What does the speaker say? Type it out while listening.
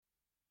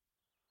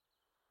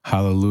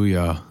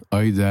Hallelujah,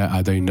 Oida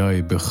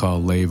Adonai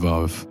B'chal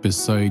Levav,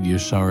 Beside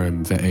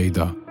Yesharim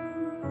Ve'eda.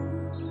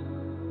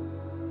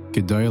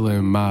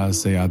 Gedolim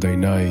Maaseh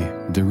Adonai,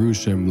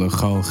 Derushim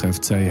L'chal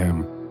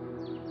Cheftzehem.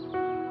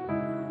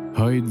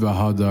 Hoid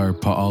V'hadar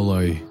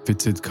Pa'aloi,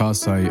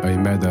 V'tidkasai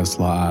Oimedes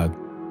La'ad.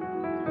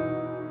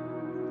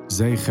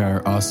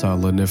 Zecher Asa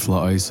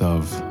L'nifla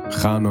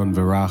Oisav, Chanon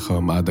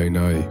V'racham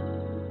Adonai.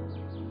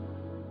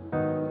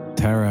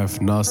 Teref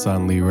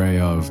Nasan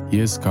Lireav,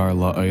 Yiskar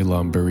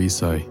La'olam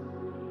Berisai.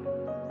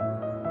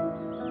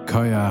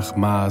 Koyach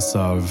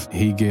Maasav,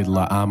 Higid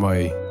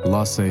La'amoi,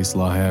 Lases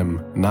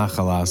Lahem,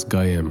 Nachalas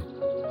Goyim.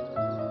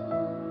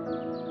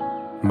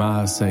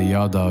 Maase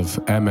Yadav,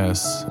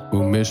 Emes,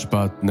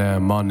 Umishpat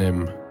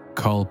Ne'emanim,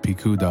 Kol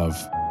Pikudav.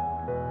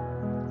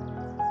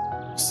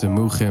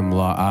 Simuchim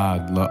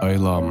La'ad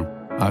La'olam,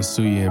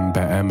 Asuyim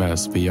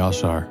Be'emes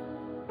V'yashar.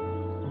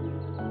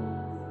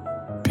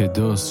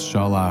 Pidus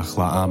Shalach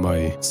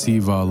La'amai,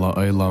 Siva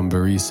La'olam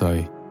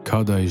Berisai,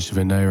 Kadesh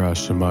V'neira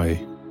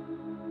Shemai.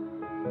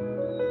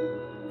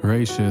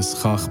 Reishis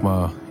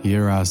Chachma,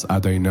 Yiras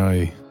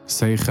Adonai,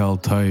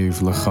 Seichel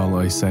Toiv L'chal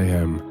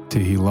Oisehem,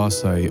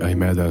 Tihilasai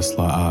Oimedes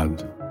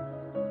La'ad.